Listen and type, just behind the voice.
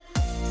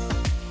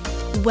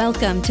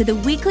Welcome to the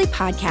weekly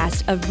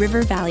podcast of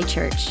River Valley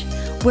Church.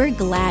 We're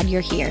glad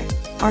you're here.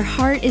 Our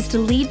heart is to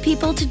lead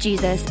people to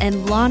Jesus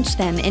and launch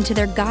them into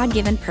their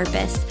God-given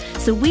purpose.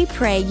 So we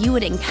pray you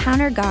would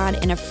encounter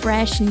God in a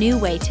fresh, new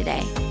way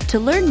today. To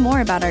learn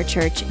more about our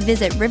church,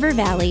 visit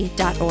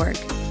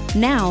rivervalley.org.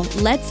 Now,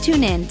 let's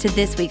tune in to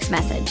this week's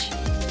message.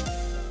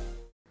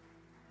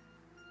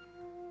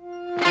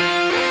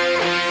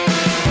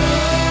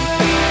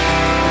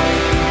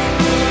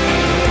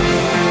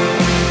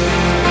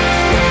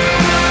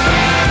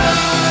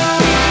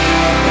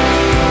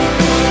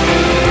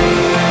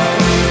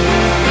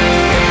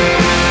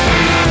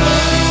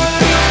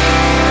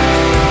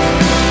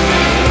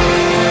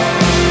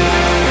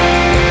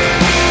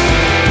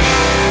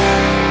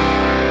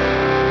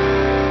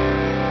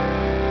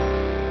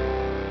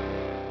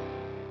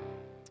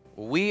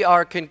 We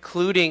are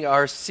concluding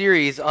our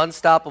series,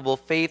 Unstoppable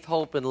Faith,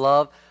 Hope, and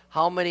Love.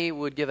 How many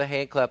would give a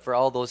hand clap for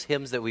all those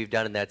hymns that we've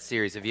done in that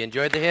series? Have you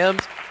enjoyed the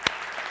hymns?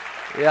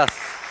 Yes.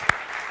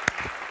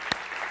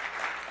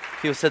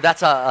 People said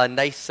that's a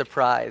nice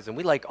surprise, and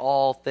we like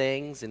all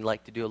things and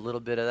like to do a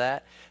little bit of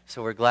that,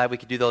 so we're glad we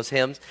could do those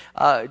hymns.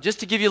 Just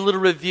to give you a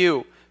little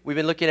review, we've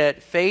been looking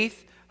at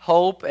faith,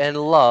 hope, and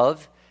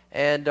love.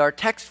 And our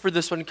text for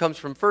this one comes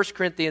from 1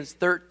 Corinthians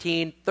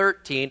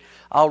 13:13.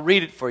 I'll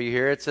read it for you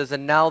here. It says,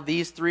 "And now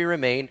these three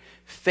remain,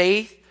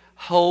 faith,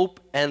 hope,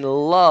 and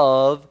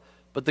love,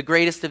 but the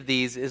greatest of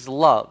these is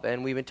love."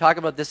 And we've been talking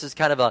about this as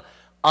kind of a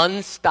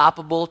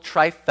unstoppable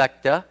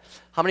trifecta.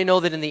 How many know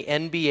that in the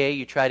NBA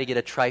you try to get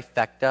a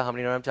trifecta? How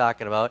many know what I'm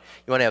talking about?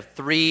 You want to have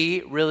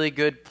three really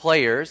good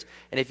players,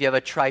 and if you have a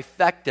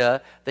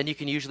trifecta, then you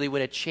can usually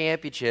win a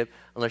championship,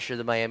 unless you're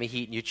the Miami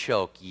Heat and you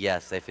choke.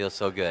 Yes, I feel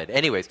so good.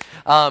 Anyways,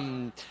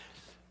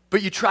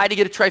 but you try to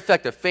get a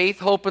trifecta. Faith,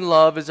 hope, and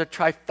love is a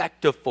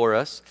trifecta for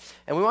us,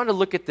 and we want to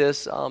look at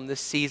this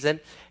this season,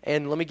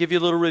 and let me give you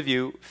a little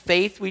review.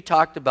 Faith, we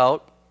talked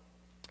about,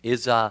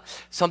 is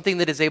something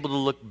that is able to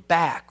look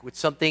back.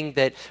 It's something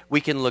that we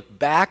can look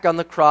back on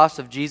the cross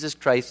of Jesus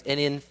Christ, and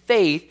in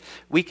faith,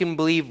 we can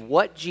believe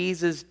what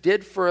Jesus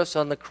did for us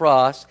on the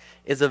cross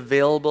is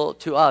available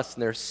to us.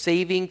 And there's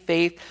saving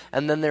faith,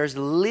 and then there's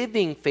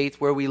living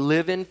faith, where we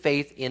live in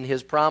faith in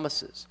His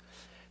promises.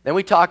 Then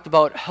we talked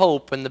about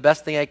hope, and the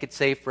best thing I could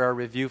say for our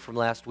review from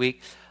last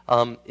week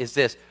is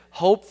this.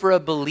 Hope for a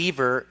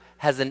believer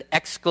has an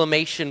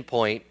exclamation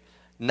point,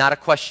 not a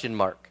question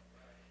mark.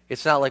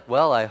 It's not like,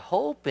 well, I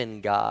hope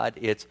in God.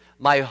 It's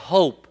my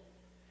hope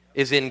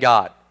is in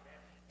God.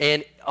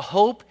 And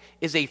hope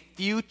is a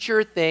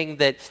future thing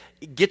that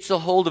gets a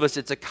hold of us.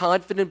 It's a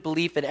confident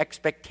belief and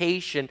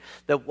expectation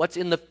that what's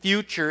in the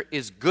future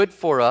is good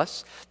for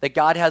us, that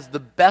God has the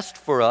best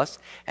for us,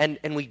 and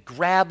we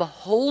grab a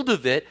hold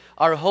of it,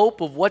 our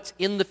hope of what's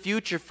in the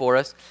future for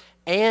us,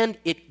 and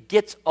it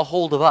gets a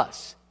hold of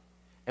us.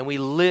 And we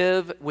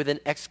live with an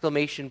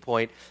exclamation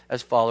point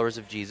as followers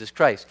of Jesus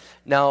Christ.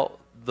 Now,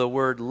 the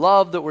word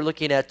love that we're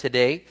looking at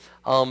today,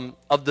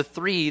 of the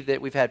three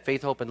that we've had,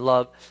 faith, hope, and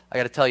love, I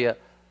got to tell you,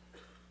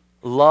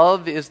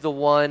 love is the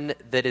one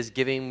that is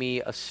giving me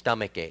a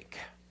stomach ache.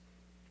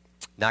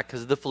 Not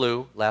because of the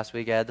flu. Last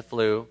week I had the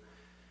flu.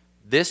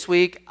 This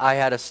week I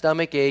had a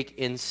stomach ache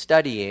in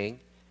studying.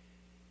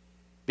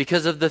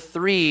 Because of the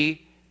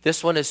three,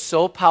 this one is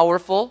so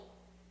powerful,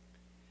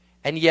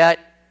 and yet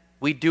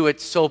we do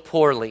it so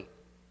poorly.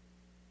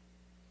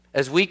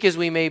 As weak as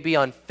we may be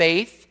on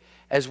faith,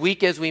 as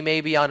weak as we may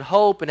be on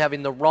hope and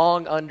having the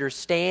wrong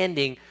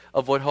understanding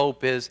of what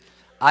hope is,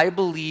 I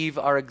believe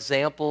our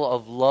example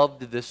of love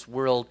to this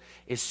world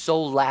is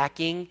so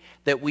lacking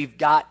that we've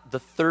got the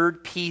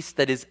third piece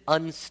that is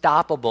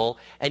unstoppable,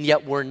 and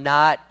yet we're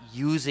not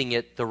using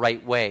it the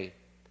right way.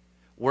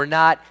 We're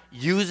not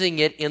using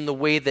it in the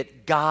way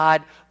that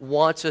God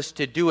wants us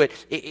to do it.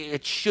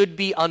 It should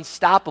be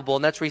unstoppable.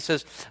 And that's where he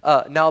says,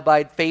 now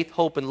abide faith,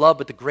 hope, and love,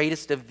 but the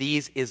greatest of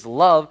these is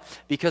love,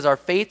 because our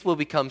faith will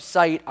become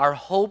sight, our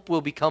hope will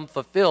become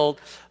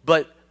fulfilled,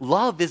 but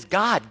love is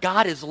God.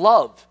 God is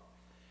love.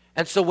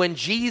 And so when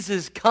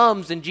Jesus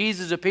comes and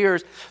Jesus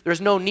appears,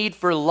 there's no need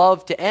for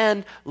love to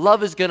end.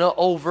 Love is going to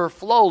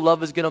overflow.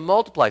 Love is going to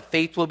multiply.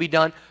 Faith will be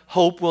done.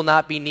 Hope will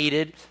not be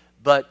needed.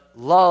 But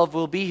love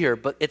will be here.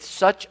 But it's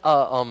such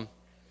a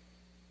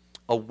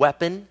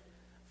weapon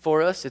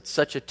for us. It's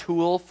such a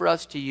tool for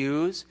us to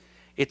use.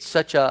 It's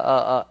such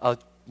a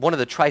one of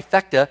the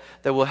trifecta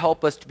that will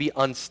help us to be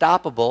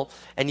unstoppable,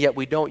 and yet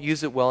we don't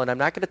use it well. And I'm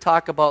not going to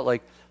talk about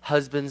like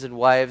husbands and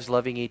wives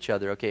loving each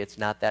other. Okay, it's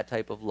not that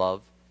type of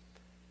love.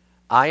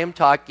 I am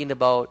talking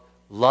about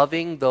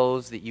loving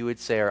those that you would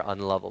say are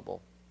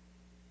unlovable.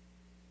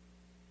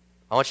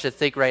 I want you to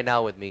think right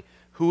now with me.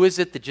 Who is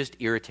it that just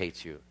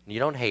irritates you? You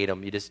don't hate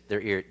them. They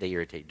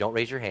irritate. Don't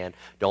raise your hand.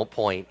 Don't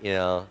point.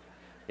 You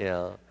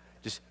know.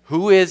 Just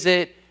who is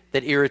it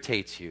that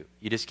irritates you?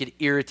 You just get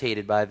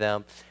irritated by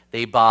them.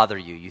 They bother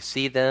you. You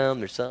see them.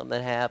 There's something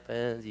that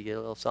happens. You get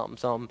a little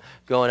something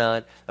going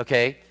on.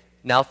 Okay.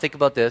 Now think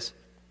about this.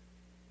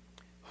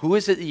 Who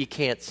is it that you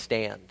can't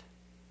stand?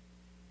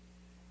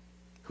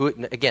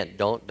 Again,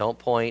 don't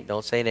point,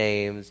 don't say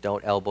names,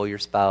 don't elbow your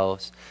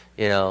spouse,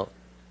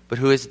 But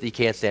who is it that you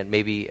can't stand?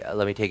 Maybe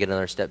let me take it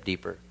another step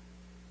deeper.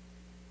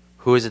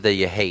 Who is it that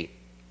you hate?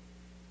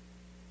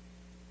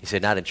 You say,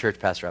 not in church,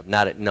 Pastor Rob.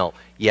 No.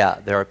 Yeah,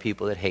 there are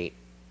people that hate.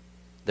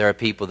 There are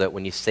people that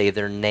when you say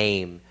their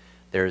name,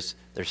 there's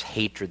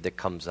hatred that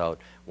comes out.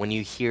 When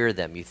you hear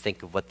them, you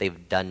think of what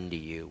they've done to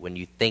you. When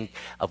you think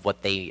of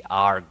what they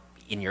are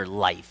in your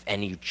life,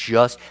 and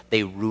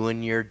they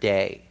ruin your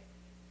day.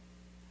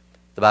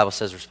 The Bible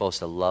says we're supposed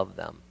to love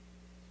them.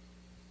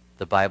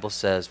 The Bible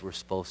says we're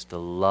supposed to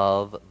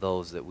love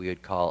those that we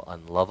would call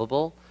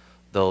unlovable,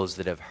 those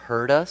that have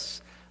hurt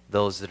us,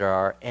 those that are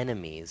our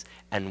enemies.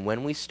 And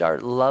when we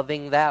start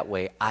loving that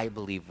way, I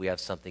believe we have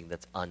something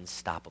that's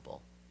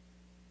unstoppable.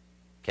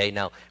 Okay,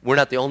 now, we're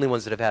not the only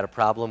ones that have had a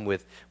problem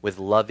with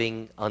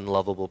loving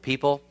unlovable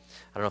people.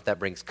 I don't know if that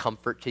brings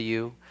comfort to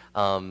you.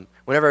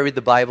 Whenever I read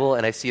the Bible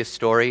and I see a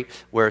story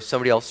where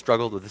somebody else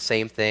struggled with the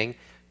same thing,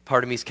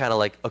 part of me is kind of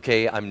like,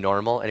 okay, I'm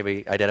normal.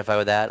 Anybody identify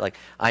with that? Like,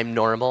 I'm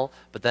normal,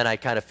 but then I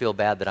kind of feel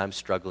bad that I'm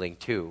struggling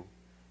too.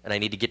 And I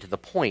need to get to the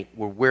point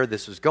where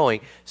this was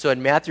going. So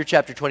in Matthew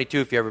chapter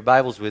 22, if you have your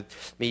Bibles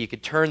with me, you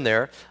could turn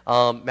there.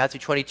 Matthew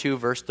 22,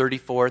 verse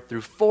 34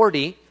 through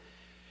 40.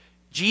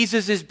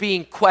 Jesus is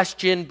being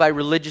questioned by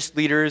religious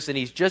leaders, and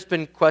he's just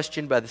been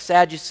questioned by the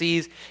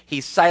Sadducees.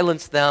 He's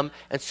silenced them.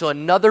 And so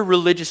another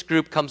religious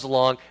group comes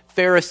along,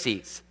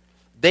 Pharisees.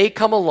 They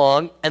come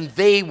along, and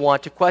they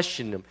want to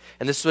question him.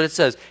 And this is what it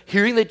says.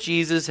 Hearing that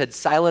Jesus had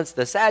silenced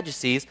the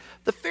Sadducees,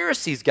 the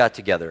Pharisees got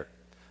together.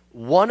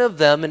 One of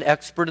them, an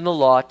expert in the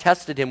law,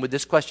 tested him with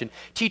this question.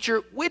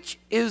 Teacher, which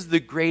is the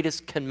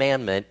greatest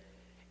commandment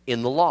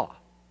in the law?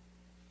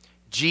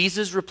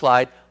 Jesus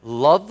replied,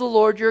 love the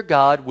Lord your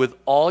God with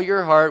all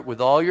your heart,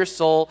 with all your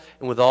soul,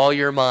 and with all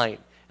your mind.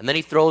 And then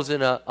he throws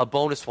in a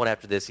bonus one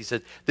after this. He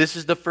says, this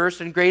is the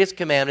first and greatest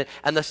commandment,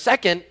 and the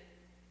second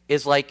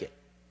is like it.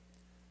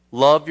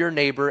 Love your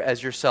neighbor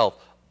as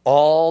yourself.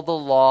 All the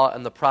law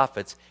and the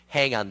prophets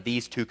hang on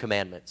these two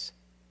commandments.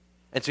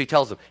 And so he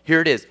tells them,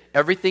 here it is.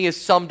 Everything is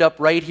summed up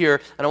right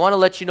here. And I want to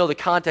let you know the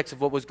context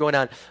of what was going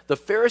on. The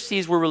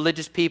Pharisees were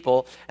religious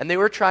people, and they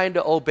were trying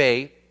to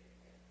obey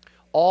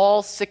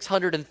all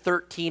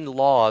 613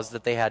 laws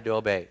that they had to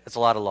obey. That's a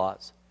lot of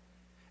laws.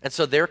 And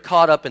so they're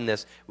caught up in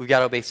this. We've got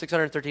to obey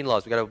 613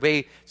 laws. We've got to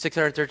obey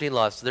 613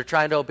 laws. So they're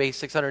trying to obey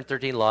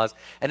 613 laws.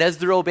 And as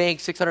they're obeying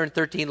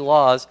 613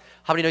 laws,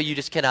 how many know you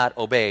just cannot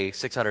obey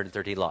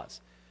 613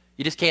 laws?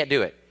 You just can't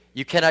do it.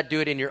 You cannot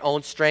do it in your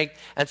own strength.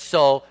 And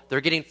so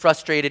they're getting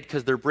frustrated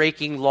because they're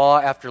breaking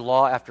law after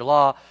law after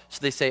law. So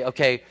they say,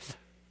 okay,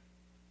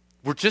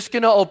 we're just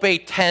going to obey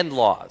 10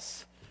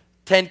 laws.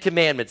 10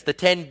 commandments, the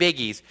 10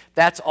 biggies.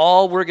 That's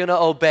all we're going to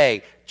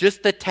obey.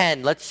 Just the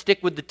 10. Let's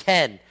stick with the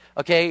 10.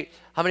 Okay?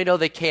 How many know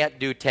they can't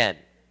do 10?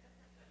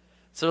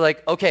 So they're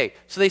like, okay.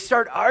 So they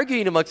start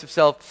arguing amongst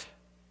themselves.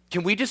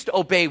 Can we just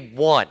obey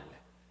one?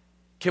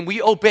 Can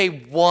we obey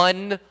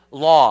one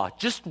law?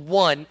 Just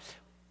one.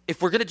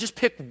 If we're going to just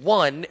pick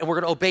one and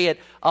we're going to obey it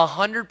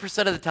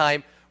 100% of the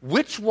time,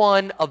 which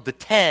one of the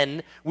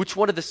 10, which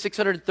one of the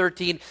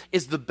 613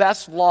 is the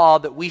best law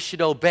that we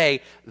should obey?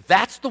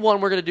 That's the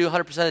one we're going to do 100%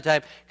 of the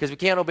time, because we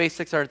can't obey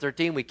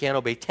 613, we can't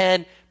obey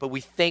 10, but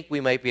we think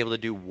we might be able to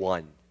do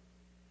one.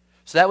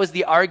 So that was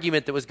the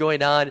argument that was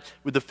going on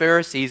with the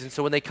Pharisees. And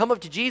so when they come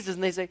up to Jesus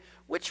and they say,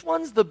 which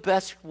one's the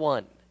best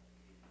one?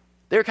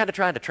 They're kind of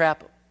trying to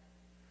trap him.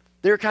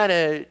 They're kind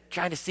of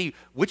trying to see,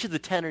 which of the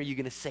 10 are you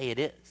going to say it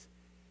is?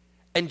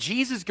 And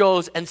Jesus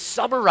goes and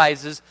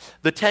summarizes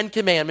the 10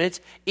 commandments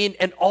and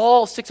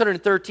all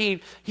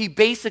 613. He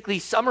basically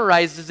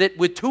summarizes it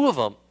with two of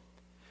them.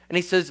 And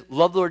he says,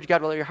 love the Lord your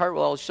God with all your heart,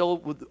 with all your soul,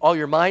 with all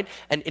your mind.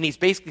 And he's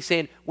basically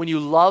saying, when you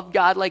love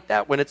God like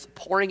that, when it's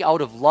pouring out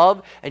of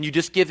love and you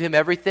just give him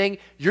everything,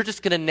 you're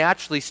just going to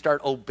naturally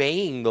start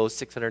obeying those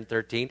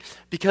 613,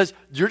 because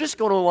you're just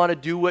going to want to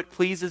do what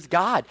pleases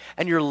God.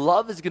 And your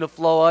love is going to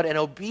flow out, and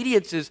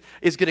obedience is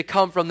going to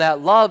come from that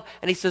love.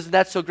 And he says,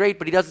 that's so great,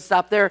 but he doesn't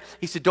stop there.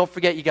 He said, don't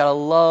forget, you got to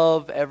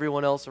love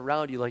everyone else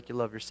around you like you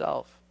love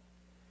yourself.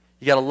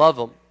 You got to love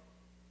them.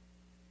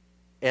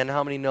 And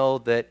how many know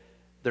that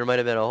there might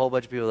have been a whole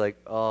bunch of people like,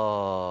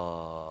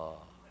 oh,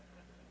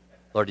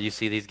 Lord, do you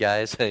see these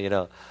guys?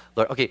 Lord,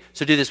 okay,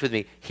 so do this with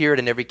me. Here and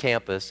in every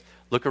campus,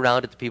 look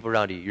around at the people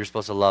around you. You're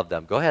supposed to love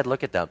them. Go ahead,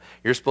 look at them.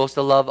 You're supposed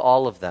to love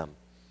all of them.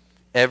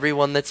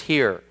 Everyone that's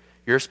here,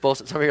 you're supposed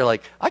to, some of you are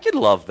like, I could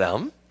love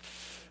them.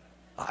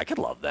 I could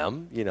love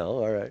them,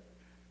 all right.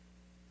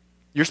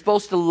 You're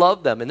supposed to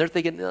love them, and they're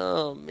thinking,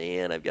 oh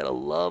man, I've got to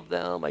love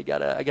them. I got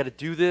to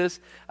do this.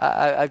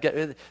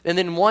 And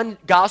then one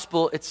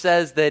gospel, it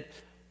says that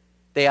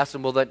they asked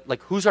him, well,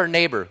 who's our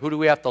neighbor? Who do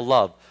we have to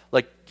love?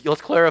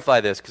 Let's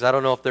clarify this, because I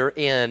don't know if they're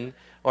in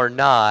or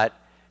not.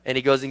 And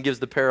he goes and gives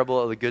the parable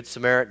of the Good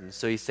Samaritan.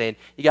 So he's saying,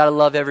 you got to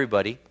love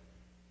everybody.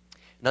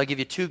 And I'll give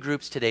you two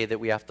groups today that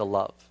we have to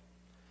love.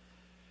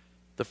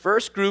 The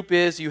first group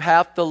is you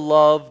have to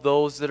love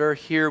those that are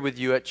here with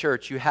you at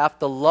church. You have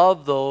to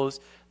love those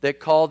that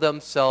call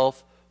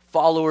themselves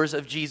followers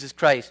of Jesus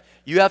Christ.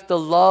 You have to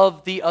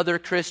love the other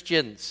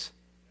Christians.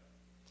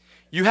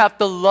 You have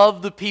to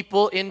love the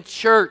people in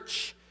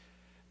church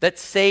that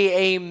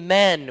say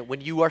amen when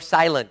you are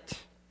silent.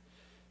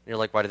 And you're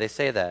like, why do they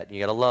say that?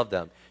 You got to love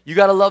them. You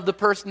got to love the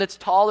person that's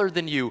taller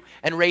than you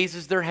and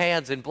raises their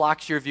hands and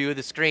blocks your view of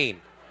the screen.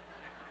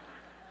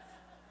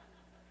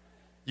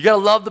 You got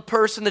to love the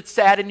person that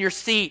sat in your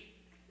seat.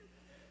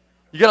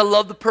 You got to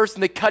love the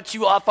person that cut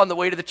you off on the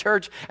way to the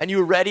church and you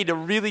were ready to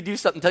really do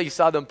something until you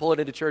saw them pulling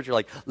into church. You're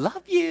like,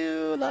 love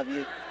you, love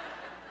you.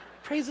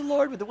 Praise the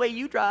Lord with the way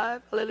you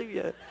drive.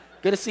 Hallelujah.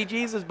 Going to see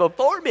Jesus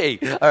before me.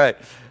 All right.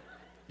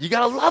 You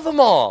got to love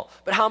them all.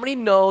 But how many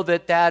know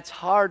that that's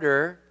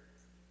harder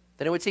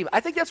than it would seem?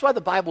 I think that's why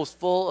the Bible is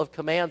full of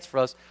commands for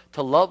us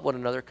to love one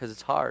another, because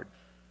it's hard.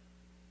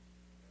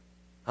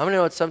 How many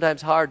know it's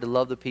sometimes hard to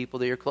love the people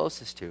that you're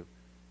closest to?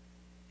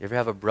 You ever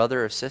have a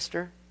brother or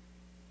sister?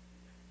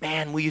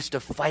 Man, we used to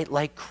fight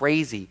like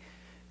crazy.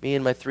 Me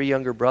and my 3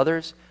 younger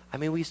brothers,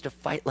 we used to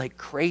fight like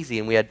crazy.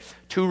 And we had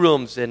 2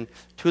 rooms, and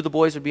 2 of the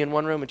boys would be in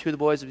one room and 2 of the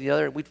boys would be in the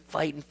other. And we'd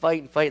fight and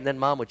fight and fight, and then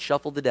Mom would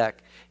shuffle the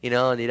deck,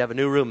 and you'd have a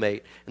new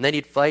roommate. And then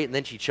you'd fight, and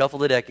then she'd shuffle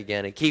the deck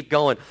again and keep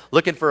going,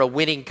 looking for a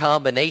winning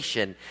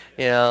combination,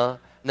 And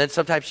then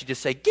sometimes she'd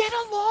just say, get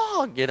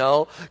along,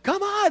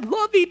 come on,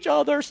 love each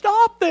other,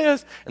 stop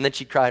this. And then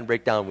she'd cry and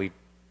break down. We'd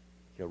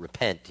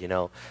repent,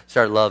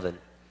 start loving.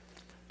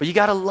 But you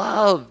got to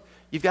love.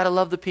 You've got to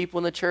love the people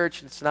in the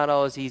church, and it's not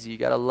always easy. You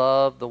got to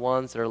love the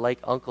ones that are like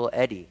Uncle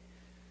Eddie.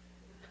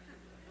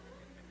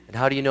 And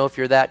how do you know if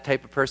you're that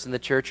type of person in the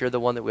church, or the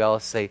one that we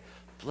always say,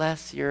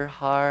 bless your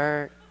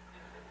heart?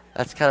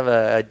 That's kind of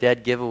a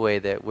dead giveaway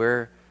that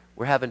we're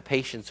having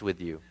patience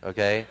with you,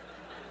 okay?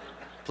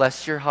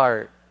 Bless your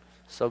heart.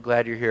 So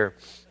glad you're here.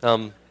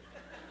 You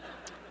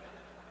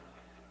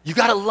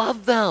got to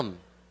love them.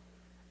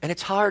 And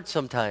it's hard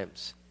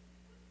sometimes.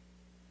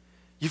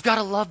 You've got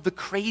to love the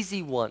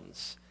crazy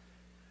ones.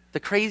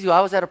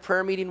 I was at a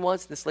prayer meeting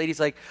once, and this lady's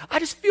like, I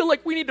just feel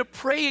like we need to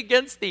pray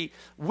against the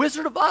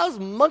Wizard of Oz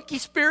monkey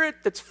spirit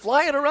that's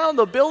flying around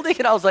the building.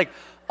 And I was like,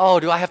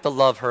 oh, do I have to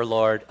love her,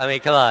 Lord?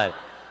 Come on.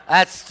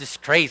 That's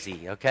just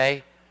crazy,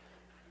 okay?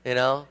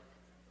 I've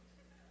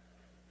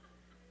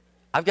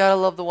got to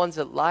love the ones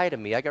that lie to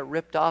me. I got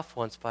ripped off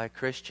once by a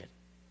Christian.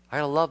 I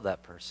got to love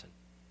that person.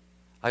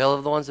 I got to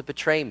love the ones that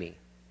betray me.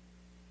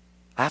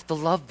 I have to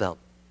love them.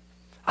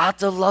 I have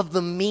to love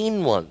the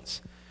mean ones.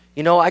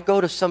 I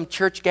go to some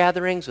church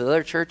gatherings with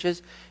other churches,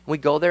 and we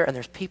go there, and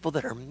there's people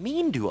that are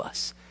mean to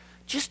us,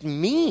 just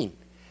mean.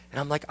 And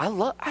I'm like, I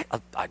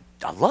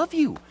love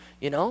you,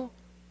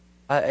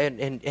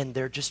 and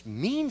they're just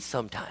mean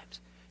sometimes.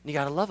 And you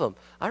got to love them.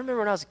 I remember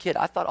when I was a kid,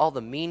 I thought all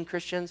the mean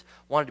Christians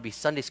wanted to be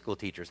Sunday school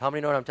teachers. How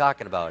many know what I'm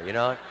talking about,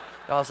 I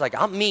was like,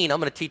 I'm mean, I'm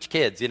going to teach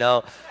kids, I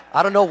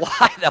don't know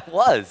why that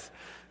was,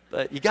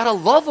 but you got to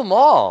love them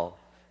all.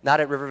 Not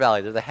at River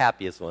Valley. They're the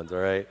happiest ones, all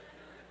right?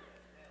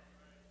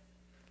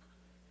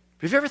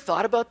 Have you ever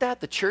thought about that?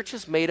 The church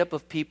is made up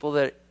of people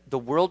that the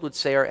world would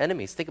say are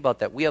enemies. Think about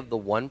that. We have the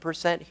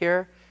 1% here,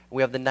 and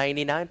we have the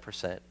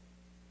 99%.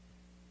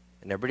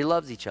 And everybody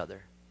loves each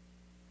other.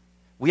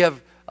 We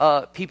have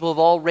people of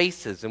all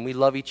races, and we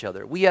love each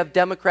other. We have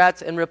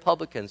Democrats and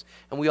Republicans,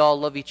 and we all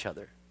love each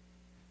other.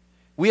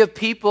 We have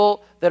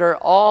people that are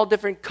all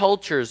different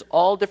cultures,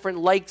 all different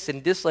likes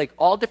and dislikes,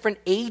 all different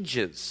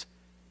ages.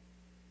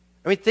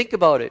 Think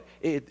about it.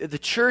 The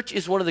church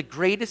is one of the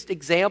greatest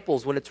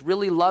examples when it's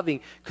really loving,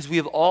 because we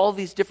have all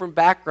these different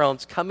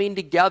backgrounds coming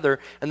together,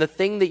 and the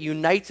thing that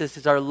unites us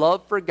is our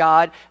love for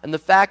God, and the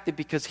fact that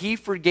because He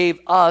forgave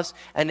us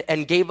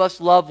and gave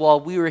us love while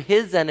we were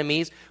His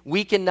enemies,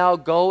 we can now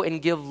go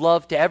and give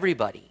love to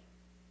everybody.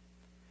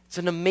 It's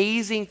an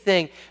amazing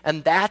thing,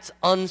 and that's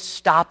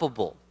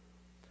unstoppable.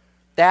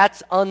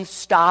 That's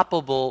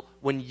unstoppable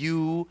when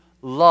you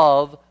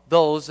love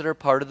those that are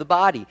part of the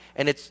body.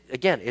 And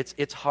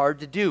it's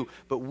hard to do,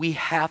 but we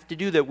have to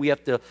do that. We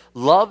have to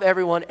love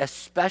everyone,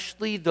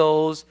 especially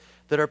those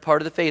that are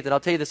part of the faith. And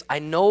I'll tell you this, I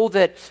know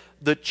that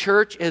the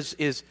church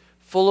is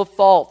full of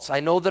faults.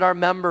 I know that our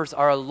members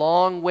are a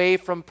long way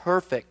from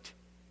perfect.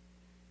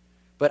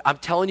 But I'm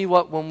telling you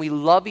what, when we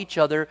love each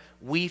other,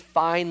 we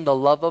find the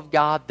love of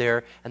God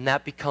there, and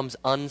that becomes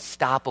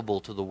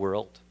unstoppable to the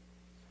world.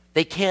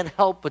 They can't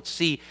help but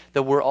see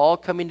that we're all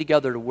coming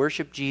together to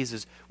worship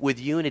Jesus with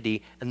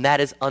unity, and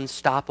that is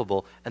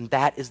unstoppable, and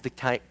that is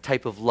the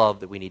type of love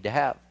that we need to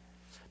have.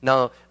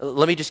 Now,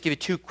 let me just give you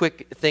 2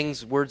 quick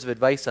things, words of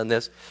advice on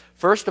this.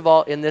 First of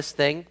all, in this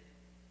thing,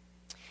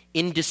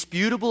 in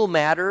disputable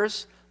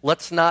matters,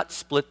 let's not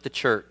split the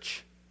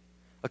church.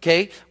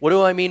 Okay? What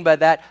do I mean by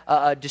that?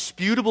 A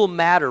disputable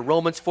matter,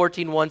 Romans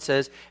 14:1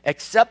 says,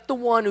 accept the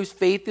one whose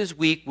faith is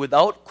weak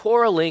without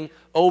quarreling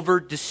over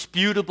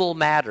disputable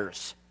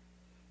matters.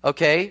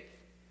 Okay?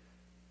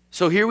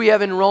 So here we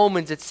have in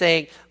Romans, it's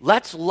saying,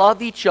 let's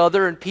love each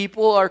other, and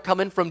people are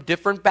coming from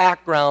different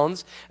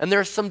backgrounds, and there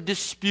are some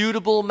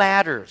disputable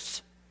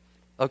matters.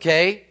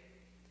 Okay?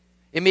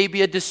 It may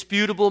be a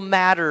disputable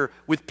matter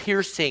with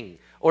piercing,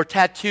 or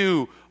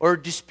tattoo or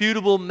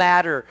disputable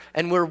matter,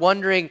 and we're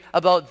wondering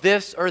about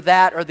this or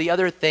that or the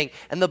other thing.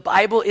 And the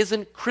Bible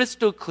isn't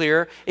crystal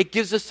clear. It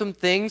gives us some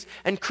things,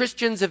 and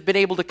Christians have been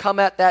able to come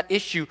at that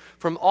issue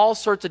from all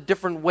sorts of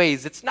different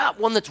ways. It's not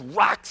one that's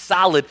rock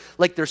solid,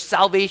 like there's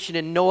salvation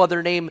in no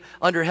other name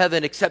under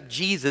heaven except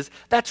Jesus.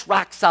 That's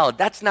rock solid.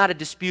 That's not a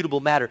disputable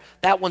matter.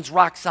 That one's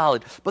rock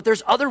solid. But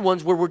there's other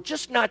ones where we're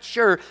just not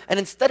sure, and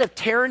instead of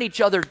tearing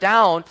each other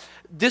down,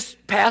 this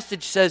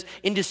passage says,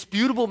 in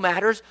disputable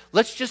matters,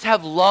 let's just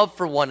have love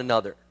for one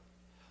another.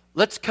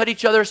 Let's cut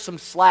each other some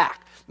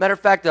slack. Matter of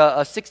fact,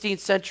 a 16th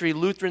century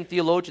Lutheran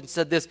theologian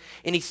said this: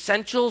 in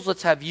essentials,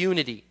 let's have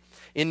unity.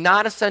 In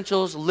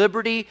non-essentials,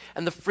 liberty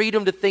and the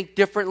freedom to think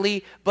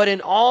differently. But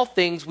in all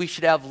things, we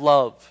should have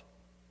love.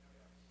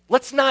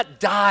 Let's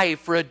not die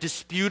for a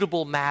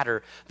disputable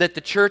matter that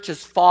the church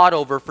has fought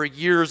over for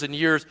years and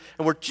years,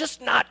 and we're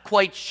just not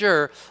quite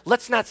sure.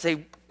 Let's not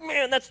say,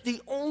 man, that's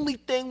the only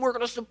thing we're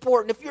going to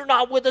support, and if you're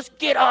not with us,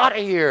 get out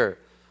of here.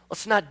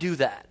 Let's not do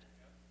that.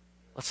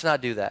 Let's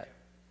not do that.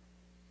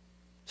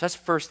 So that's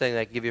the first thing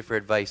I can give you for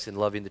advice in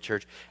loving the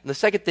church. And the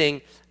second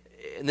thing,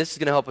 and this is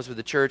going to help us with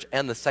the church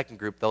and the second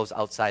group, those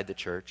outside the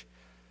church,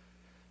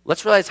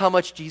 let's realize how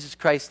much Jesus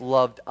Christ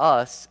loved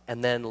us,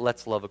 and then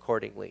let's love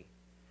accordingly.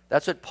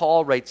 That's what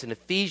Paul writes in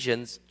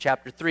Ephesians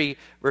chapter 3,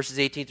 verses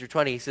 18 through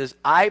 20. He says,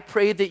 I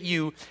pray that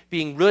you,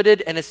 being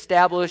rooted and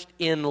established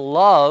in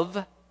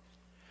love,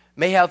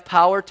 may have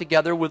power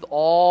together with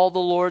all the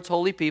Lord's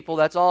holy people,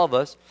 that's all of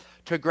us,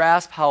 to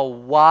grasp how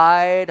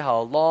wide,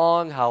 how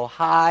long, how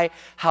high,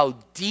 how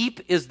deep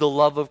is the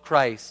love of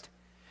Christ,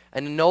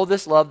 and to know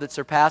this love that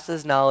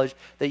surpasses knowledge,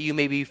 that you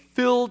may be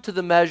filled to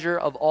the measure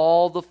of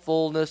all the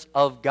fullness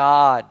of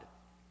God.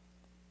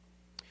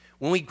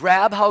 When we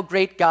grab how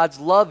great God's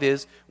love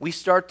is, we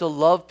start to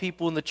love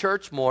people in the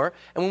church more.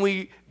 And when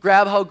we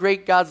grab how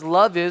great God's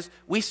love is,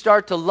 we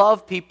start to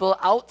love people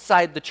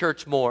outside the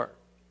church more.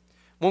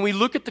 When we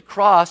look at the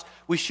cross,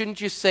 we shouldn't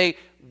just say,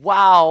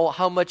 wow,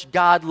 how much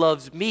God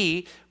loves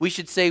me. We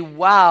should say,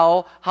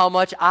 wow, how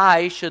much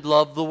I should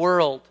love the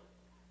world.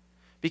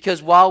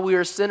 Because while we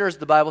are sinners,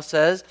 the Bible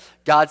says,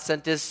 God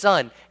sent his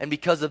Son. And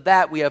because of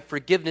that, we have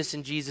forgiveness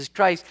in Jesus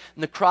Christ.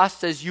 And the cross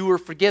says you were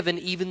forgiven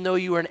even though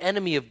you were an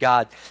enemy of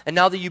God. And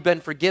now that you've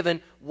been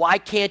forgiven, why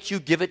can't you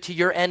give it to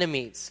your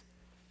enemies?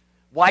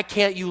 Why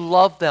can't you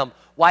love them?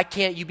 Why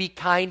can't you be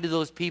kind to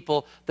those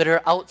people that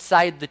are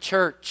outside the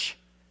church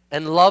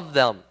and love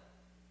them?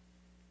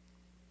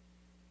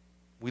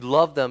 We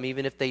love them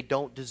even if they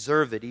don't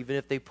deserve it, even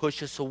if they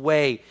push us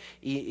away.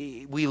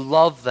 We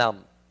love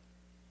them.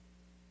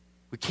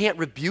 We can't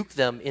rebuke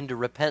them into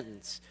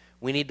repentance.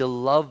 We need to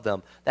love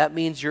them. That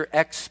means your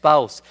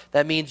ex-spouse.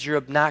 That means your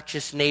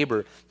obnoxious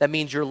neighbor. That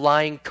means your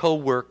lying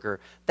coworker.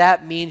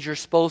 That means you're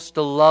supposed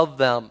to love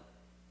them.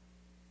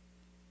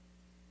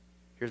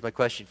 Here's my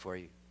question for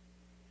you.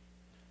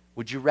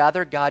 Would you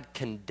rather God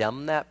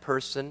condemn that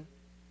person,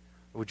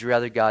 or would you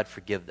rather God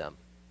forgive them?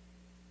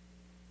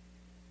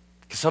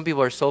 Because some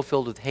people are so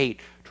filled with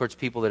hate towards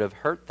people that have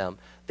hurt them,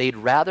 they'd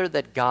rather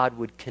that God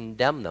would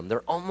condemn them.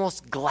 They're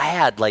almost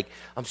glad, like,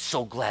 I'm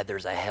so glad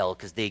there's a hell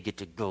because they get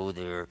to go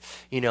there,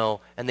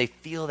 and they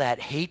feel that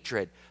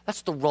hatred.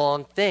 That's the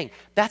wrong thing.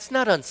 That's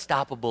not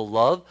unstoppable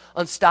love.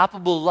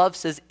 Unstoppable love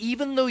says,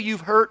 even though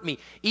you've hurt me,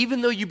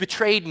 even though you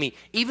betrayed me,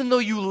 even though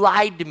you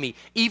lied to me,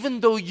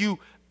 even though you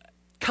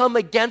come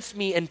against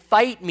me and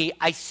fight me,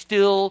 I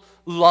still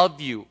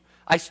love you.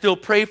 I still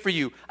pray for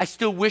you. I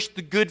still wish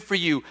the good for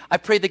you. I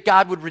pray that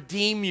God would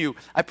redeem you.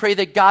 I pray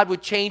that God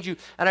would change you.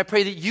 And I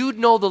pray that you'd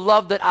know the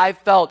love that I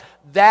felt.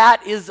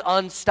 That is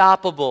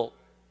unstoppable.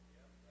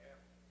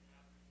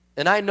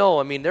 And I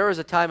know, there was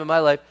a time in my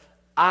life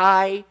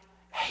I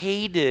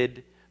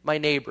hated my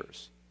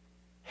neighbors.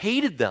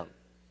 Hated them.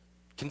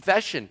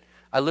 Confession.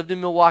 I lived in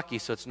Milwaukee,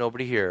 so it's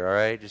nobody here, all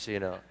right? Just so you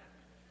know.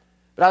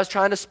 But I was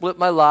trying to split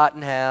my lot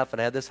in half,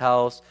 and I had this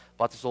house,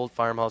 bought this old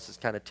farmhouse that's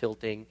kind of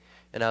tilting.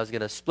 And I was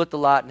going to split the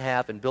lot in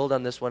half and build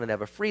on this one and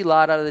have a free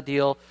lot out of the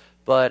deal.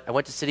 But I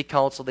went to city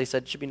council. They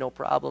said, it should be no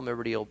problem.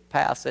 Everybody will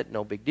pass it.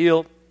 No big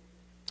deal.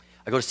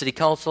 I go to city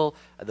council.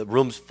 The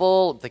room's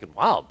full. I'm thinking,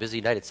 wow,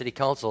 busy night at city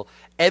council.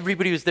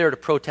 Everybody was there to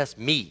protest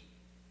me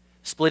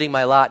splitting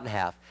my lot in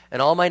half.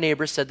 And all my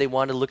neighbors said they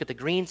wanted to look at the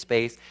green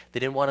space. They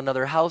didn't want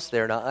another house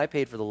there. Now, I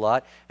paid for the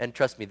lot. And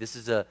trust me, this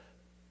is a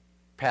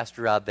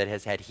Pastor Rob that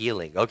has had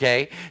healing,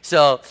 okay?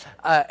 So,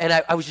 and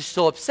I was just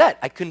so upset.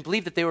 I couldn't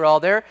believe that they were all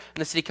there. And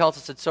the city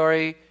council said,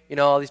 sorry,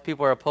 all these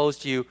people are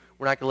opposed to you.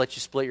 We're not going to let you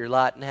split your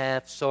lot in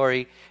half.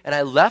 Sorry. And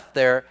I left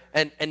there,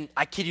 and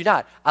I kid you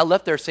not, I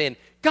left there saying,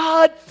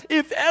 God,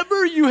 if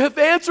ever you have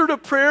answered a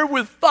prayer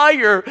with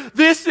fire,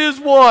 this is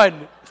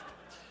one.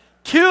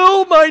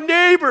 Kill my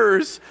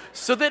neighbors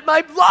so that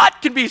my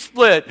lot can be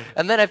split.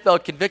 And then I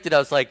felt convicted. I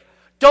was like,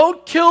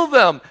 don't kill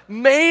them.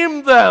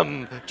 Maim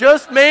them.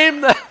 Just maim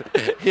them.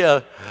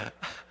 Yeah.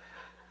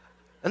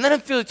 And then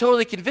I'm feeling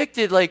totally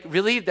convicted. Like,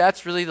 really?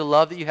 That's really the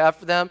love that you have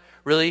for them?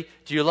 Really?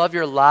 Do you love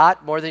your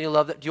lot more than you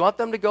love them? Do you want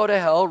them to go to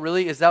hell?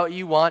 Really? Is that what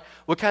you want?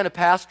 What kind of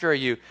pastor are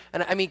you?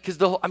 And I mean, because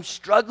I'm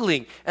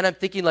struggling, and I'm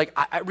thinking like,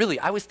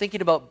 I was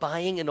thinking about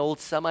buying an old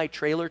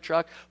semi-trailer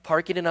truck,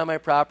 parking it on my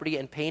property,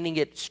 and painting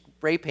it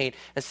spray paint,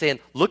 and saying,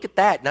 look at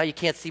that, now you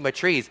can't see my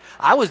trees.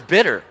 I was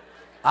bitter.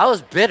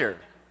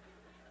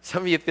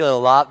 Some of you feel a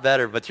lot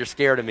better, but you're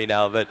scared of me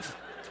now, but...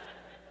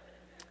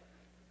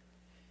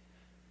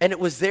 And it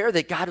was there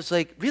that God was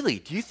like, really,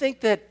 do you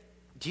think that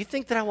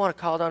I want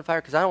to call it on fire?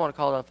 Because I don't want to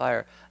call it on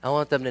fire. I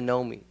want them to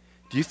know me.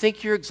 Do you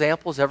think your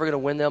example is ever going to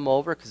win them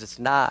over? Because it's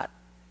not.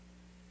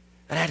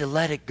 And I had to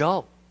let it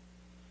go.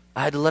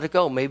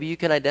 Maybe you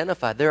can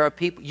identify. There are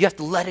people, you have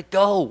to let it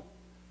go.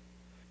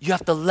 You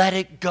have to let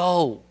it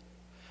go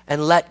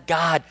and let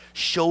God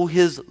show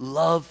his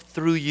love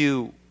through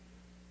you.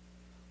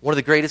 One of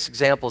the greatest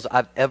examples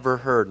I've ever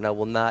heard, and I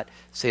will not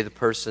say the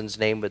person's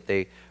name, but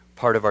they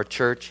part of our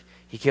church.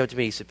 He came up to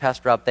me, he said,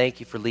 Pastor Rob, thank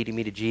you for leading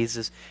me to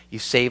Jesus. You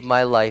saved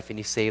my life, and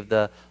you saved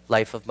the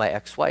life of my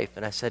ex-wife.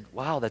 And I said,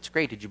 wow, that's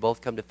great. Did you both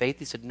come to faith?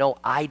 He said, no,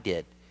 I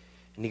did.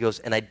 And he goes,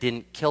 and I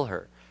didn't kill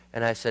her.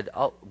 And I said,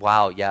 oh,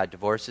 wow, yeah,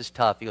 divorce is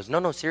tough. He goes,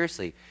 no,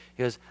 seriously.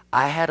 He goes,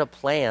 I had a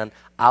plan.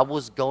 I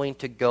was going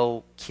to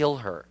go kill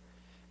her.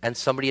 And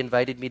somebody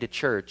invited me to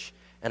church,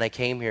 and I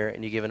came here,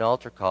 and you gave an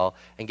altar call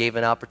and gave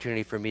an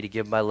opportunity for me to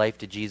give my life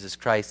to Jesus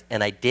Christ,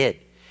 and I did.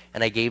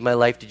 And I gave my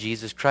life to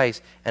Jesus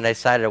Christ, and I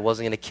decided I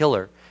wasn't going to kill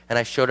her. And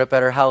I showed up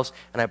at her house,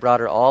 and I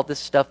brought her all this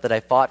stuff that I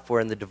fought for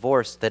in the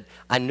divorce that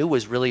I knew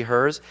was really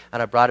hers,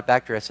 and I brought it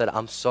back to her. I said,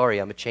 I'm sorry,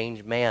 I'm a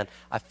changed man.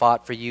 I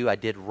fought for you, I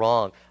did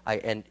wrong.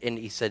 And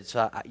he said,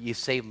 so you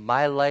saved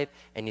my life,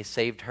 and you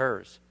saved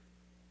hers.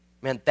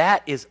 Man,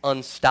 that is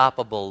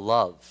unstoppable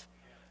love.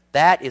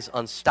 That is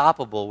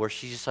unstoppable, where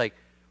she's just like,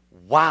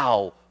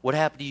 wow, what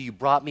happened to you? You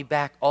brought me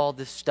back all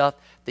this stuff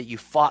that you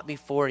fought me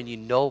for, and you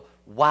know,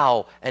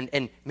 wow.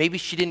 And maybe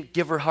she didn't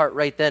give her heart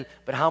right then,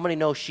 but how many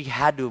know she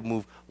had to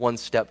move one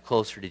step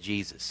closer to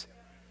Jesus?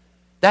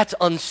 That's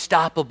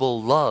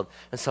unstoppable love.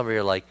 And some of you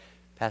are like,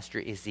 Pastor,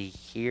 is he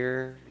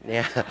here?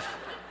 Yeah.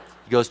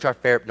 He goes to our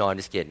therapist. No, I'm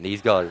just kidding.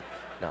 He's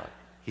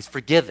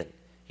forgiven.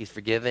 He's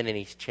forgiven, and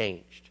he's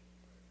changed.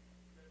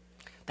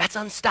 That's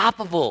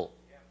unstoppable.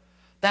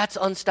 That's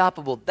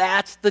unstoppable.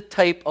 That's the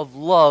type of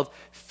love,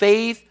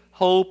 faith,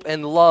 hope,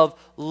 and love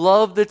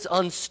that's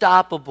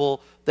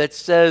unstoppable, that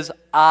says,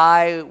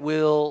 I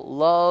will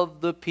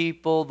love the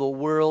people the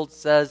world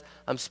says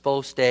I'm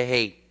supposed to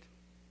hate.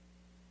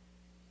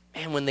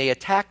 And when they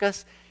attack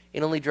us,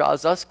 it only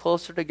draws us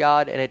closer to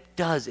God, and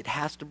it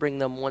has to bring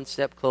them one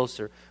step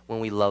closer when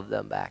we love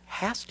them back.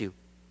 Has to.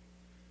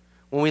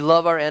 When we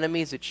love our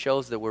enemies, it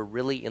shows that we're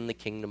really in the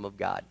kingdom of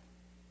God.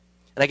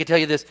 And I can tell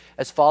you this,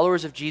 as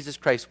followers of Jesus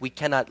Christ, we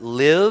cannot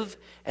live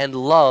and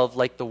love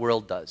like the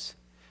world does.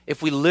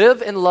 If we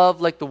live and love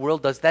like the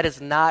world does, that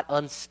is not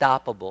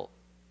unstoppable.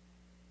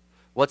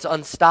 What's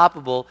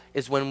unstoppable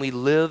is when we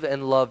live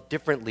and love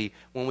differently,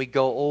 when we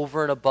go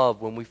over and above,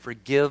 when we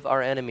forgive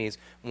our enemies,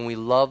 when we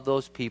love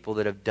those people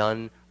that have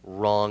done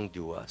wrong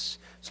to us.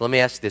 So let me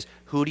ask you this,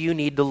 who do you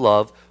need to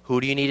love? Who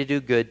do you need to do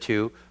good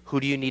to? Who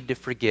do you need to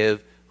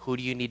forgive? Who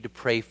do you need to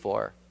pray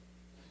for?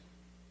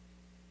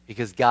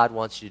 Because God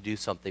wants you to do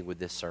something with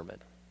this sermon.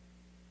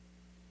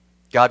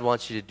 God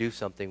wants you to do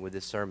something with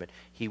this sermon.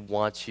 He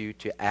wants you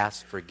to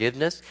ask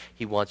forgiveness.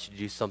 He wants you to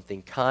do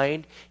something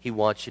kind. He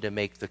wants you to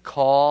make the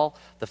call.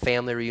 The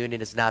family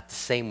reunion is not the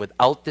same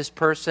without this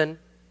person.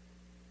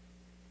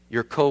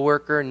 Your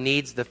coworker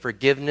needs the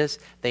forgiveness.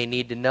 They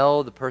need to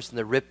know. The person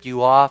that ripped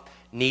you off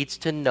needs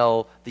to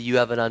know that you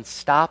have an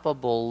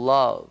unstoppable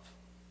love.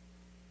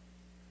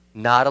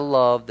 Not a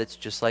love that's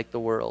just like the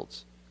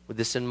world's. With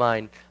this in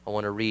mind, I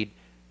want to read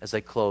as I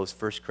close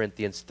 1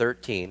 Corinthians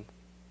 13,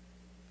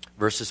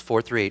 verses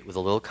 4 through 8 with a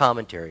little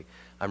commentary.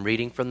 I'm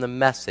reading from the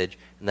Message,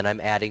 and then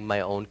I'm adding my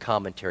own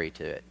commentary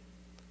to it.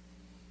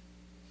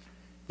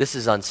 This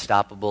is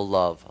unstoppable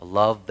love, a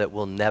love that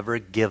will never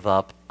give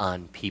up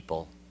on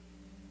people.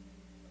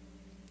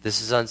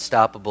 This is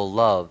unstoppable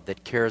love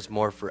that cares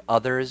more for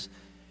others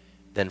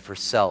than for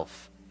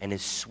self and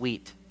is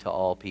sweet to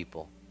all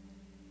people.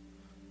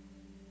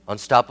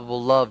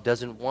 Unstoppable love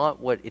doesn't want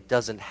what it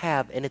doesn't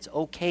have, and it's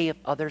okay if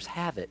others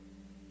have it.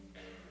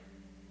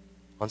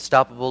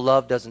 Unstoppable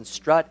love doesn't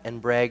strut and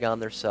brag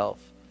on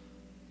theirself.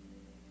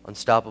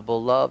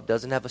 Unstoppable love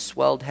doesn't have a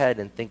swelled head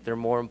and think they're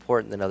more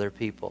important than other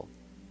people.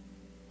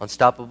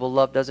 Unstoppable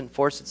love doesn't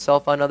force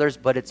itself on others,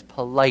 but it's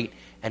polite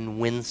and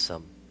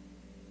winsome.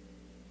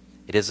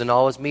 It isn't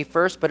always me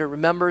first, but it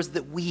remembers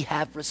that we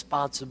have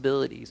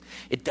responsibilities.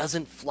 It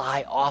doesn't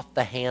fly off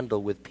the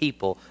handle with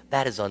people.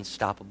 That is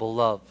unstoppable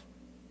love.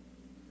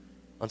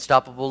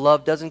 Unstoppable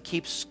love doesn't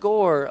keep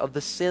score of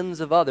the sins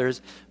of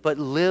others, but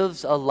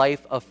lives a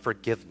life of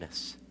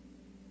forgiveness.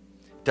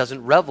 It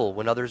doesn't revel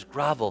when others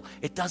grovel.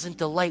 It doesn't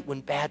delight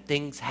when bad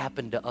things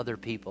happen to other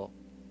people.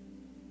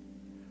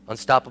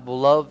 Unstoppable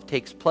love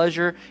takes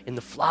pleasure in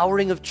the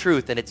flowering of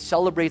truth, and it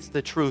celebrates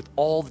the truth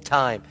all the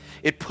time.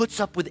 It puts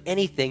up with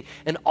anything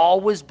and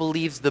always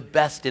believes the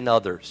best in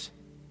others.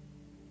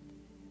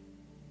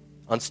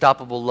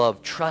 Unstoppable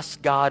love trusts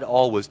God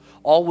always,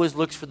 always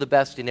looks for the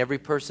best in every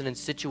person and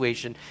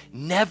situation,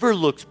 never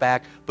looks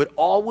back, but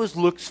always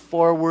looks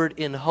forward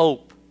in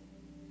hope.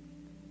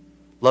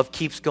 Love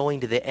keeps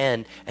going to the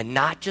end and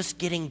not just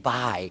getting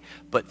by,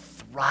 but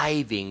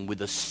thriving with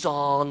a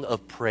song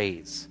of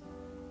praise.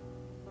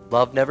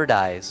 Love never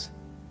dies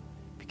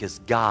because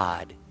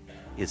God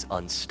is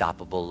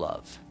unstoppable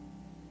love.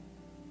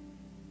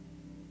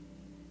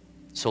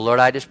 So Lord,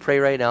 I just pray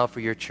right now for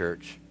your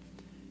church.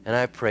 And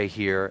I pray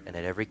here and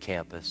at every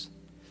campus,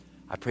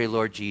 I pray,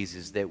 Lord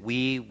Jesus, that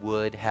we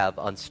would have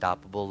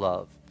unstoppable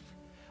love.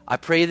 I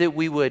pray that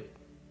we would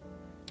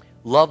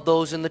love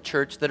those in the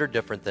church that are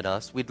different than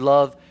us. We'd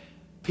love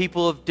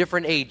people of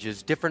different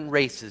ages, different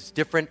races,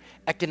 different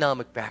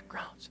economic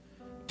backgrounds,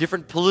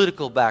 different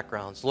political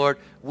backgrounds. Lord,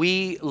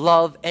 we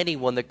love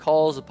anyone that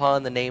calls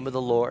upon the name of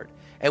the Lord.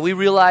 And we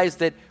realize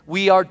that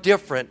we are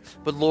different,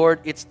 but Lord,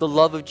 it's the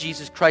love of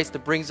Jesus Christ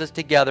that brings us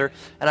together.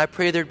 And I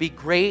pray there'd be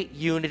great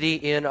unity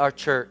in our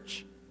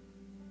church.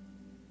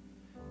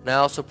 And I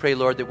also pray,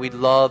 Lord, that we'd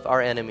love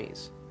our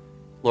enemies.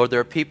 Lord, there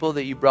are people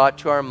that you brought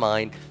to our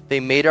mind. They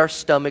made our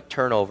stomach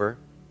turn over.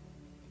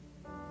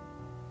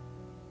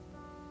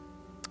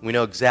 We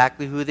know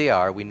exactly who they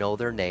are. We know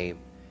their name.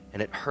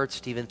 And it hurts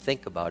to even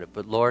think about it.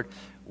 But Lord,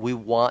 we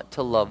want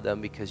to love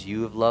them because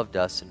you have loved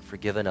us and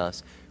forgiven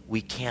us.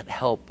 We can't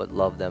help but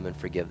love them and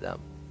forgive them.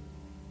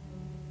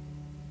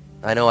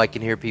 I know I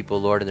can hear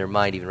people, Lord, in their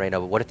mind even right now,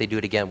 but what if they do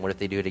it again? What if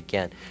they do it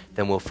again?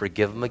 Then we'll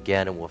forgive them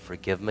again, and we'll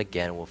forgive them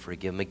again, and we'll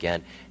forgive them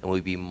again, and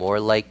we'll be more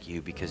like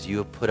you because you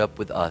have put up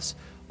with us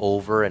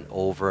over and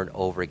over and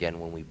over again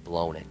when we've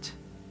blown it.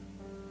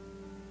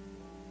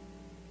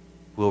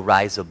 We'll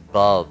rise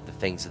above the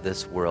things of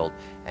this world,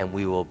 and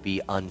we will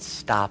be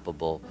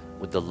unstoppable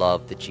with the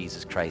love that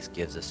Jesus Christ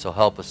gives us. So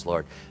help us,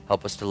 Lord.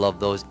 Help us to love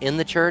those in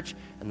the church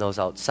and those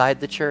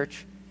outside the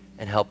church,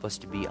 and help us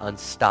to be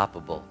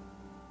unstoppable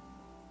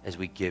as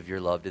we give your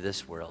love to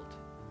this world.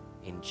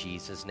 In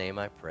Jesus' name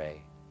I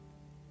pray.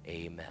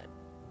 Amen.